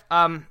 so Jeff,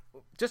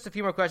 just a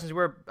few more questions.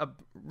 We're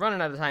running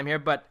out of time here,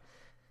 but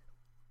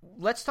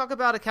let's talk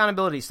about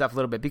accountability stuff a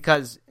little bit,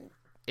 because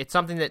it's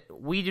something that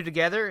we do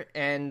together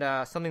and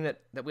something that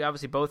we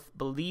obviously both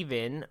believe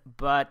in.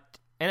 And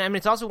I mean,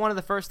 it's also one of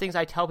the first things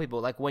I tell people.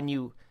 Like when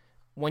you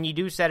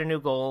do set a new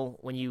goal,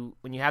 when you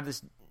have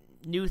this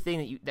new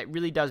thing that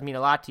really does mean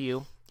a lot to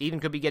you,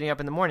 even could be getting up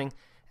in the morning,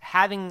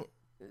 having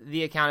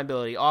the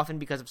accountability, often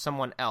because of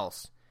someone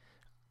else,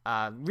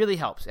 really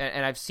helps.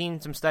 And I've seen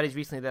some studies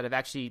recently that have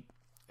actually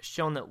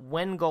shown that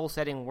when goal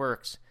setting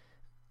works,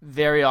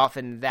 very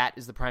often that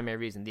is the primary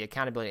reason, the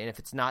accountability. And if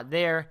it's not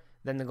there,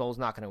 then the goal is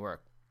not going to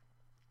work.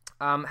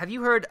 Have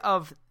you heard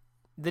of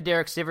the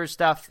Derek Sivers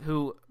stuff,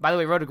 who, by the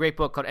way, wrote a great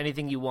book called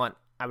Anything You Want?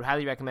 I would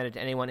highly recommend it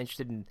to anyone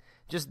interested in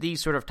just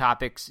these sort of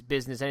topics,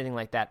 business, anything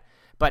like that.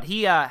 But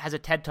he has a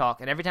TED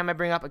Talk, and every time I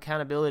bring up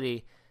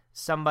accountability,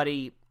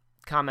 somebody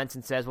comments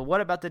and says, well,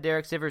 what about the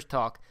Derek Sivers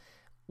talk,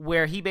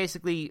 where he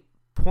basically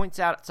points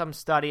out some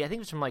study, I think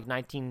it was from like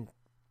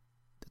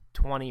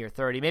 1920 or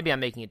 30, maybe I'm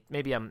making it,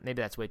 maybe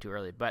that's way too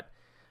early, but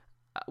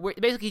where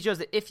basically he shows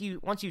that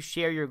once you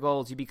share your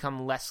goals, you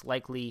become less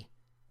likely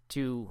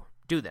to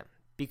do them,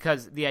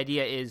 because the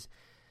idea is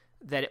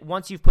that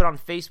once you've put on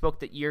Facebook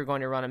that you're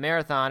going to run a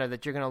marathon or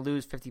that you're going to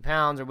lose 50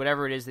 pounds or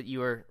whatever it is that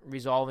you are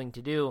resolving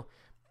to do,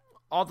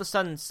 all of a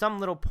sudden some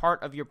little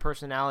part of your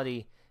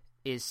personality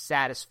is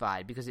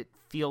satisfied, because it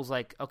feels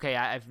like, okay,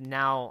 I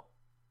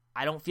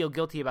don't feel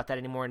guilty about that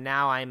anymore.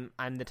 Now I'm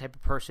the type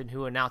of person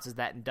who announces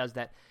that and does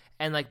that.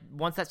 And like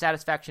once that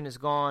satisfaction is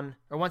gone,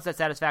 or once that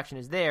satisfaction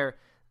is there,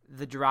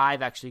 the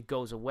drive actually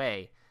goes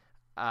away.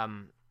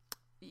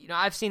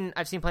 I've seen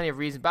plenty of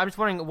reasons, but I'm just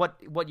wondering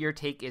what your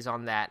take is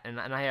on that. And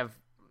I have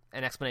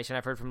an explanation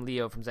I've heard from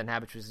Leo from Zen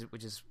Habits,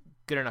 which is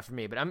good enough for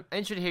me. But I'm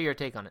interested to hear your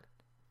take on it.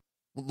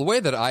 The way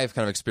that I've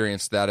kind of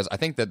experienced that is, I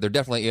think that there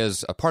definitely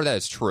is a part of that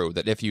is true,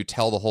 that if you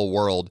tell the whole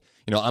world,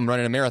 I'm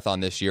running a marathon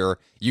this year,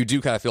 you do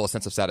kind of feel a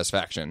sense of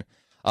satisfaction.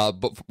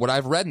 But what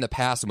I've read in the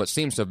past, and what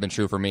seems to have been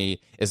true for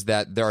me, is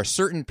that there are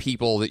certain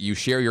people that you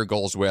share your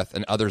goals with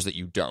and others that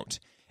you don't.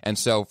 And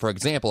so, for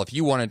example, if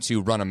you wanted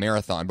to run a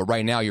marathon, but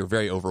right now you're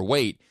very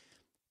overweight,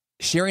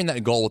 sharing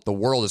that goal with the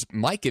world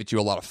might get you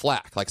a lot of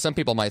flack. Like some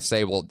people might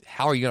say, well,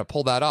 how are you going to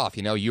pull that off?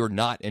 You're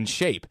not in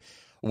shape.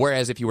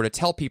 Whereas if you were to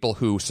tell people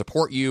who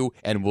support you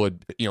and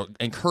would,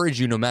 encourage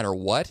you no matter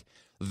what,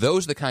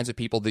 those are the kinds of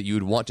people that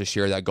you'd want to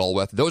share that goal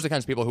with. Those are the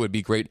kinds of people who would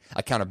be great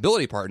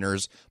accountability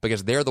partners,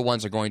 because they're the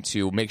ones that are going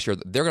to make sure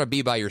that they're going to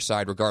be by your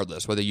side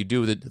regardless, whether you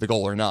do the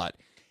goal or not.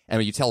 And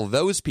when you tell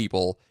those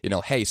people,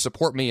 hey,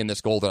 support me in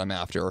this goal that I'm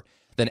after,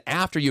 then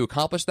after you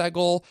accomplish that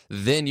goal,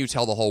 then you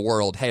tell the whole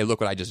world, hey,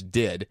 look what I just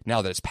did,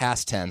 now that it's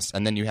past tense,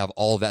 and then you have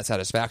all of that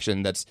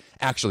satisfaction that's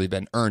actually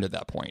been earned at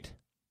that point.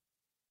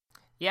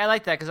 Yeah, I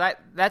like that, because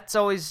that's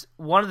always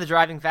one of the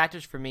driving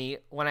factors for me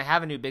when I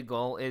have a new big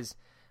goal is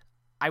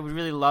I would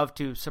really love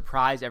to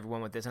surprise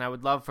everyone with this, and I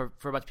would love for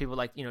a bunch of people,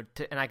 like,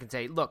 and I can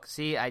say, look,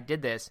 see, I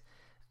did this.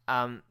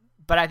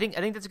 But I think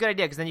that's a good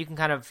idea, because then you can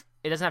kind of,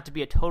 it doesn't have to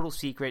be a total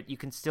secret. You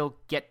can still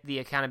get the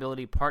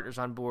accountability partners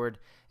on board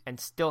and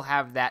still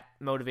have that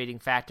motivating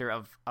factor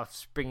of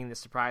springing the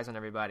surprise on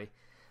everybody.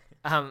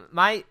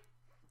 I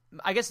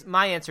guess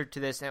my answer to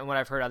this, and what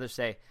I've heard others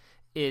say,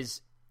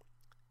 is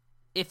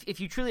if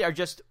you truly are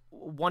just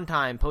one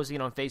time posting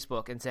it on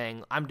Facebook and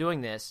saying, I'm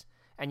doing this,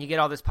 and you get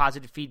all this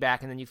positive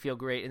feedback, and then you feel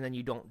great, and then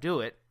you don't do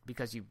it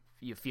because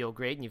you feel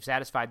great and you've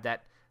satisfied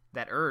that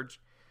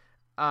urge,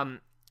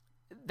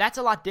 that's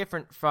a lot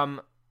different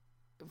from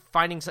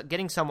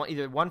getting someone,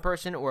 either one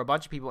person or a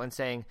bunch of people, and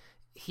saying,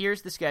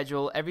 here's the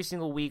schedule. Every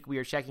single week we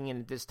are checking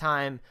in at this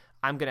time.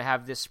 I'm going to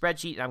have this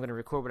spreadsheet, and I'm going to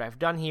record what I've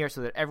done here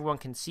so that everyone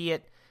can see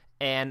it.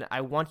 And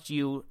I want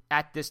you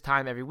at this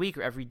time every week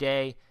or every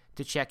day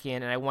to check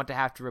in, and I want to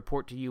have to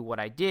report to you what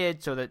I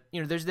did, so that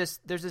there's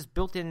this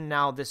built-in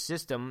now, this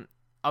system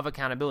of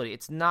accountability.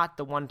 It's not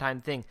the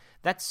one-time thing.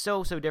 That's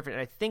so different,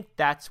 and I think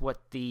that's what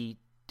the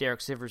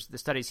Derek Sivers, the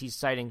studies he's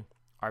citing,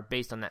 are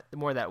based on, that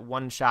more of that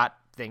one-shot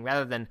thing,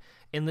 rather than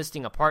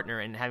enlisting a partner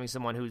and having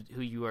someone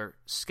who you are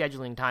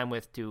scheduling time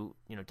with to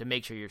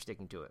make sure you're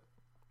sticking to it.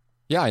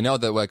 Yeah, I know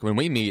that like when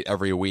we meet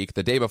every week,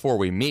 the day before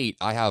we meet,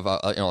 I have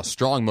a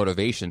strong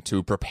motivation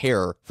to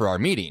prepare for our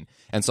meeting.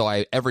 And so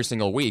every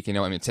single week,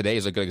 today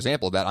is a good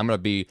example of that. I'm going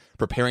to be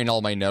preparing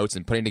all my notes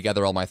and putting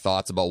together all my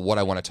thoughts about what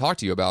I want to talk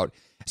to you about.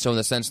 So in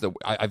the sense that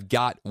I've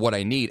got what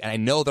I need, and I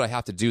know that I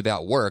have to do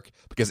that work,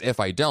 because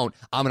if I don't,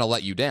 I'm going to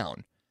let you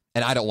down.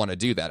 And I don't want to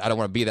do that. I don't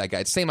want to be that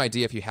guy. It's the same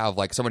idea if you have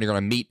like someone you're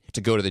going to meet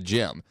to go to the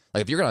gym.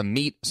 Like if you're going to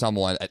meet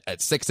someone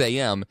at 6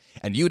 a.m.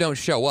 and you don't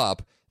show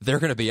up, they're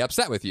going to be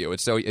upset with you. And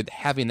so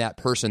having that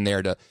person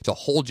there to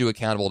hold you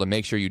accountable, to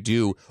make sure you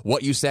do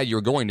what you said you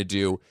were going to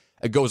do,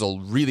 it goes a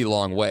really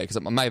long way. Because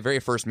my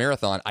very first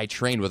marathon, I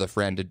trained with a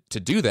friend to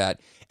do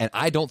that, and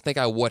I don't think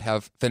I would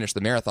have finished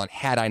the marathon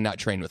had I not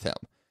trained with him.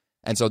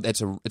 And so it's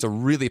a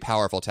really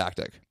powerful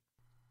tactic.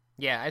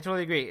 Yeah, I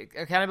totally agree.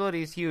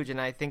 Accountability is huge, and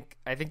I think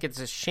it's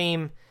a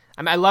shame.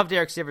 I mean, I love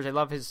Derek Sivers. I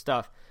love his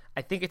stuff.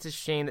 I think it's a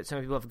shame that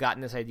some people have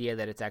gotten this idea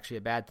that it's actually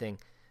a bad thing.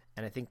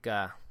 And I think,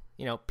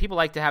 people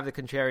like to have the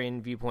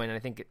contrarian viewpoint, and I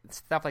think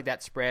stuff like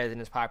that spreads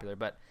and is popular.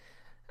 But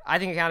I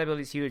think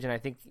accountability is huge, and I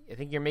think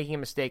you're making a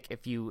mistake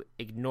if you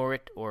ignore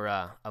it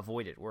or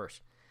avoid it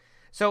worse.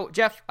 So,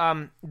 Jeff,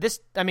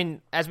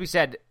 as we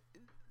said,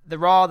 the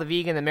raw, the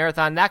vegan, the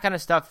marathon, that kind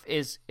of stuff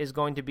is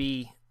going to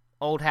be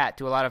old hat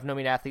to a lot of No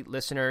Meat Athlete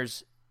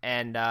listeners,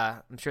 and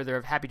I'm sure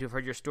they're happy to have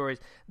heard your stories.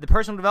 The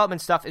personal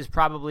development stuff is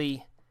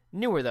probably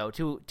newer, though,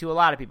 to a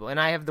lot of people. And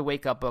I have the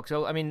Wake Up book,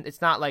 so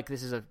it's not like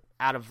this is a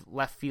out of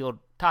left field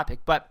topic,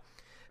 but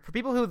for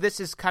people who this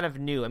is kind of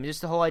new,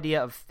 just the whole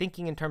idea of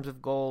thinking in terms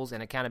of goals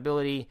and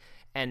accountability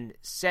and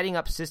setting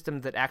up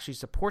systems that actually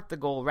support the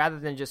goal rather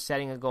than just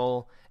setting a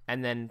goal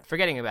and then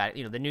forgetting about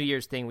it. The New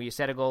Year's thing where you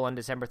set a goal on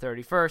December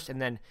 31st and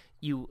then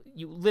you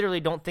literally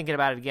don't think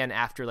about it again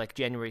after like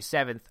January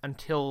 7th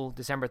until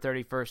December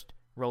 31st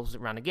rolls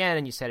around again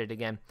and you set it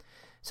again.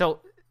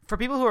 So for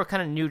people who are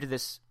kind of new to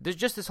this, there's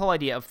just this whole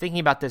idea of thinking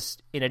about this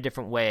in a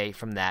different way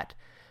from that.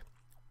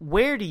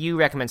 Where do you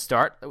recommend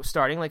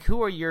starting? Like,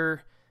 who are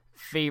your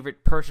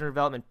favorite personal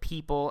development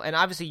people? And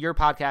obviously your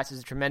podcast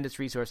is a tremendous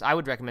resource. I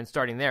would recommend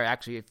starting there,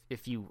 actually,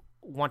 if you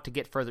want to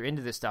get further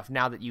into this stuff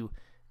now that you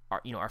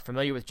are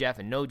familiar with Jeff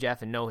and know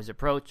his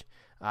approach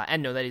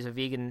and know that he's a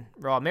vegan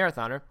raw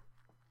marathoner.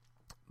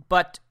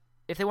 But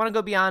if they want to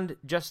go beyond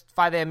just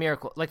 5 a.m.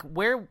 Miracle, like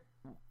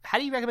how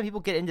do you recommend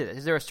people get into this?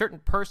 Is there a certain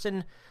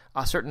person,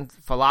 a certain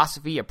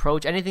philosophy,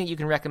 approach, anything that you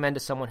can recommend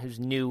to someone who's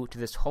new to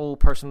this whole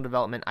personal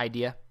development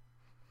idea?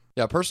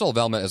 Yeah, personal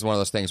development is one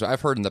of those things where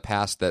I've heard in the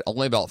past that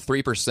only about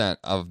 3%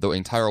 of the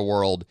entire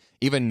world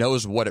even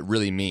knows what it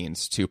really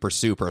means to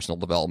pursue personal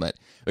development,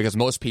 because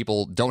most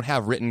people don't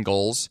have written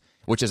goals,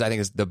 which I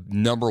think is the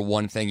number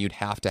one thing you'd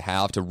have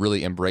to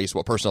really embrace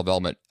what personal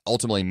development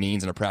ultimately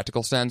means in a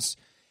practical sense.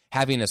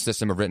 Having a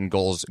system of written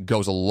goals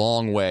goes a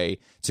long way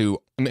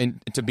to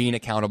being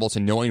accountable, to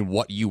knowing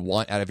what you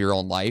want out of your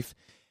own life.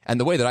 And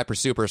the way that I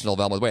pursue personal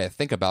development, the way I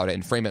think about it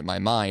and frame it in my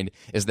mind,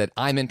 is that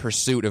I'm in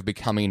pursuit of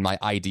becoming my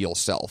ideal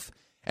self.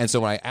 And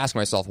so when I ask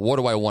myself, what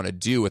do I want to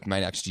do with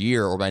my next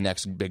year or my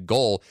next big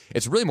goal,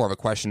 it's really more of a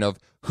question of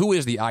who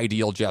is the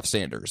ideal Jeff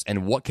Sanders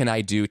and what can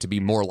I do to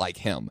be more like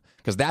him?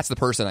 Because that's the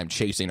person I'm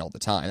chasing all the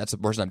time. That's the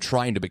person I'm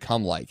trying to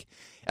become like.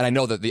 And I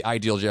know that the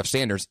ideal Jeff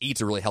Sanders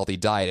eats a really healthy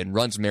diet and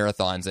runs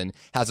marathons and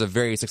has a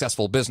very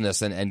successful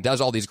business and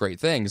does all these great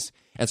things.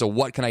 And so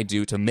what can I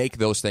do to make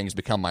those things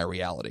become my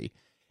reality?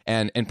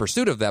 And in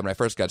pursuit of that, when I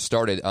first got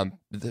started, some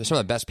of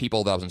the best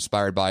people that I was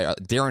inspired by,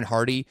 Darren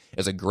Hardy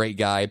is a great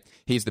guy.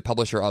 He's the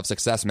publisher of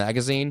Success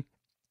Magazine,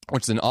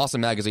 which is an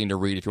awesome magazine to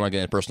read if you want to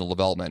get into personal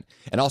development.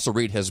 And also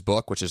read his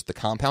book, which is The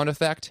Compound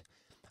Effect.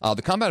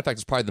 The Compound Effect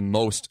is probably the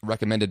most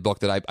recommended book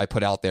that I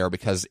put out there,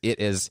 because it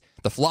is,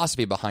 the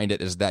philosophy behind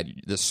it is that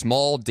the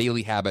small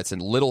daily habits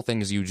and little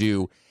things you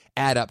do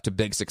add up to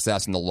big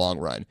success in the long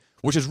run,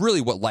 which is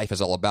really what life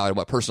is all about and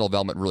what personal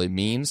development really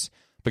means.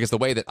 Because the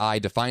way that I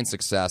define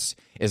success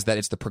is that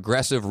it's the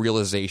progressive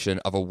realization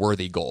of a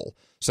worthy goal.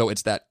 So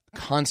it's that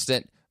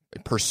constant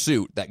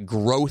pursuit, that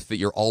growth that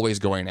you're always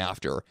going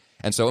after.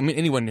 And so,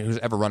 anyone who's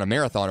ever run a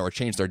marathon or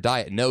changed their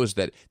diet knows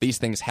that these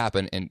things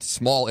happen in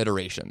small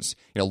iterations,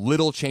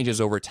 little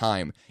changes over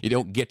time. You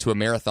don't get to a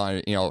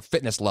marathon,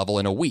 fitness level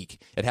in a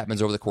week. It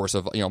happens over the course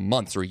of,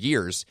 months or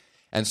years.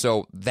 And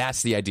so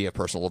that's the idea of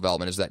personal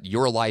development, is that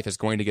your life is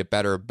going to get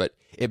better, but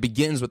it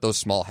begins with those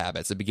small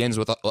habits. It begins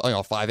with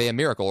a 5 a.m.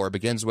 miracle, or it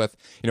begins with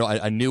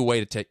a new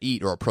way to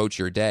eat or approach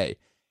your day.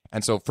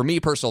 And so for me,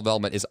 personal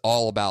development is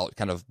all about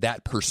kind of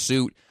that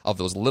pursuit of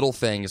those little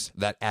things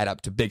that add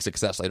up to big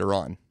success later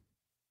on.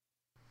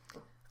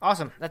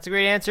 Awesome. That's a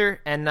great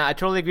answer. And I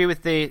totally agree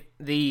with the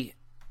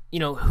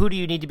who do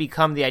you need to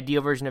become the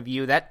ideal version of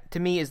you? That, to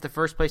me, is the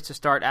first place to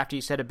start after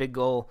you set a big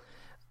goal.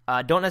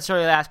 Don't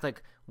necessarily ask,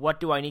 what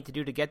do I need to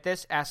do to get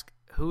this? Ask,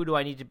 who do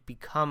I need to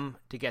become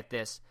to get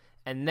this?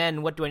 And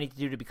then what do I need to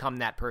do to become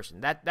that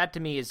person? That to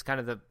me is kind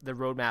of the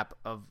roadmap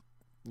of,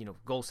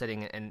 goal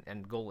setting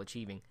and goal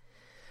achieving.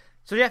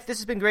 So Jeff, this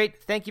has been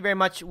great. Thank you very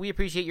much. We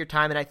appreciate your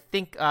time. And I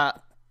think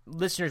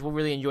listeners will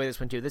really enjoy this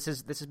one too. This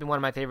has been one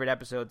of my favorite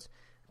episodes,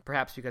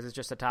 perhaps because it's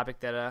just a topic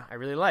that I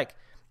really like.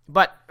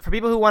 But for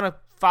people who want to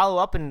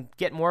follow up and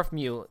get more from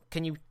you,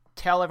 can you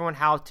tell everyone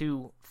how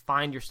to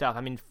find your stuff?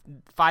 I mean,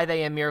 5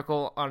 a.m.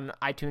 Miracle on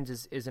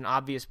iTunes is an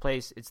obvious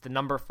place. It's the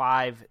number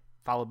 5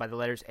 followed by the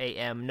letters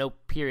AM, no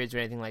periods or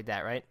anything like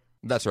that, right?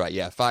 That's right,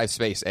 yeah, 5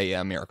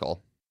 AM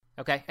Miracle.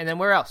 Okay, and then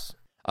where else?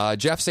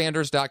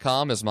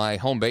 JeffSanders.com is my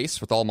home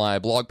base with all my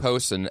blog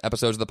posts, and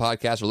episodes of the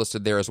podcast are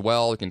listed there as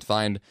well. You can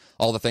find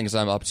all the things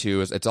I'm up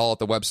to. It's all at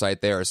the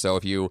website there. So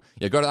if you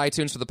go to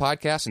iTunes for the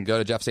podcast and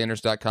go to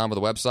JeffSanders.com for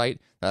the website,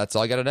 that's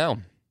all you got to know.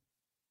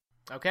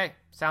 Okay,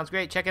 sounds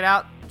great. Check it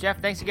out.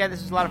 Jeff, thanks again.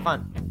 This was a lot of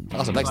fun.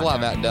 Awesome. Thanks a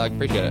lot, Matt and Doug.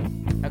 Appreciate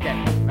it.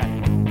 Okay.